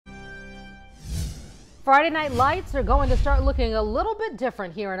Friday night lights are going to start looking a little bit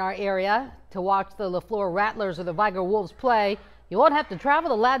different here in our area. To watch the LeFlore Rattlers or the Vigor Wolves play, you won't have to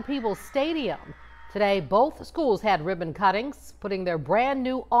travel to Lad Peoples Stadium. Today, both schools had ribbon cuttings, putting their brand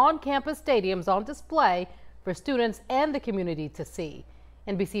new on-campus stadiums on display for students and the community to see.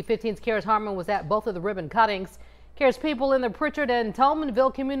 NBC 15's Karis Hartman was at both of the ribbon cuttings. Karis, people in the Pritchard and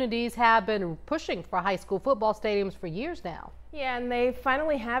Tolmanville communities have been pushing for high school football stadiums for years now. Yeah, and they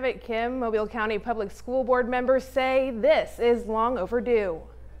finally have it, Kim. Mobile County Public School Board members say this is long overdue.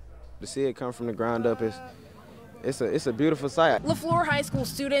 To see it come from the ground up it's a beautiful sight. LeFlore High School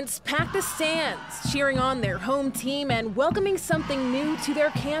students packed the stands, cheering on their home team and welcoming something new to their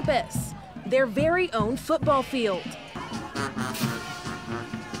campus, their very own football field.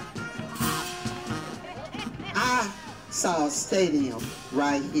 I saw a stadium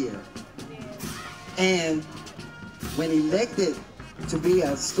right here, and when elected to be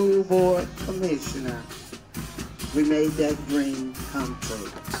a school board commissioner, we made that dream come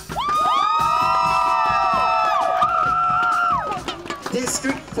true.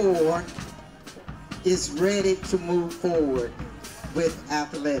 District 4 is ready to move forward with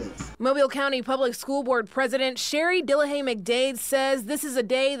athletics. Mobile County Public School Board President Sherry Dillahay McDade says this is a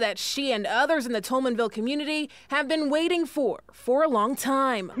day that she and others in the Tolmanville community have been waiting for a long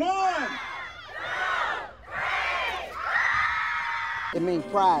time. It means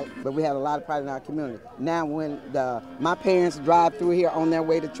pride, but we have a lot of pride in our community. Now when my parents drive through here on their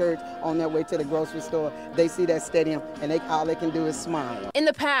way to church, on their way to the grocery store, they see that stadium and all they can do is smile. In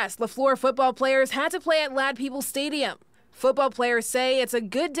the past, LeFlore football players had to play at Lad Peoples Stadium. Football players say it's a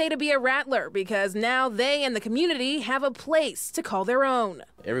good day to be a Rattler because now they and the community have a place to call their own.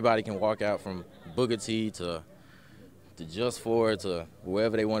 Everybody can walk out from Booker T to Just Ford to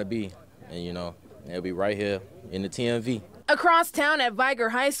wherever they want to be, and they'll be right here in the TMV. Across town at Vigor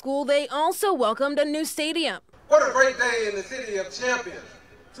High School, they also welcomed a new stadium. What a great day in the city of champions,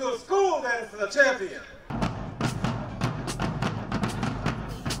 to a school that is a champion.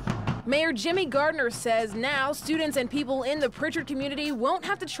 Mayor Jimmy Gardner says now students and people in the Pritchard community won't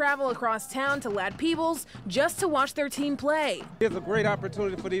have to travel across town to Lad Peoples just to watch their team play. It's a great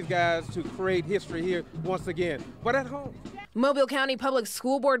opportunity for these guys to create history here once again, but at home. Mobile County Public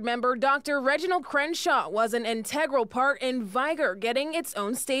School Board member Dr. Reginald Crenshaw was an integral part in Vigor getting its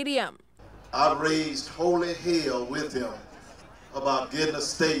own stadium. I raised holy hell with him about getting a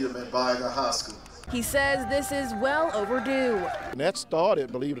stadium at Vigor High School. He says this is well overdue. And that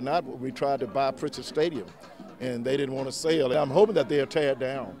started, believe it or not, when we tried to buy Pritchard Stadium, and they didn't want to sell it. I'm hoping that they'll tear it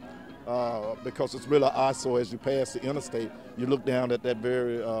down because it's really an eyesore as you pass the interstate. You look down at that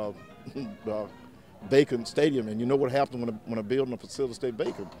very vacant stadium, and you know what happens when a building or facility stays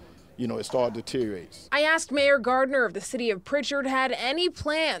vacant. It starts to deteriorate. I asked Mayor Gardner if the city of Pritchard had any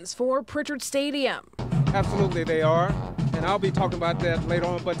plans for Pritchard Stadium. Absolutely they are, and I'll be talking about that later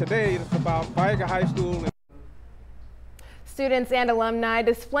on, but today it's about Vigor High School. Students and alumni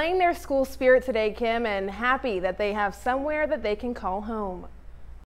displaying their school spirit today, Kim, and happy that they have somewhere that they can call home.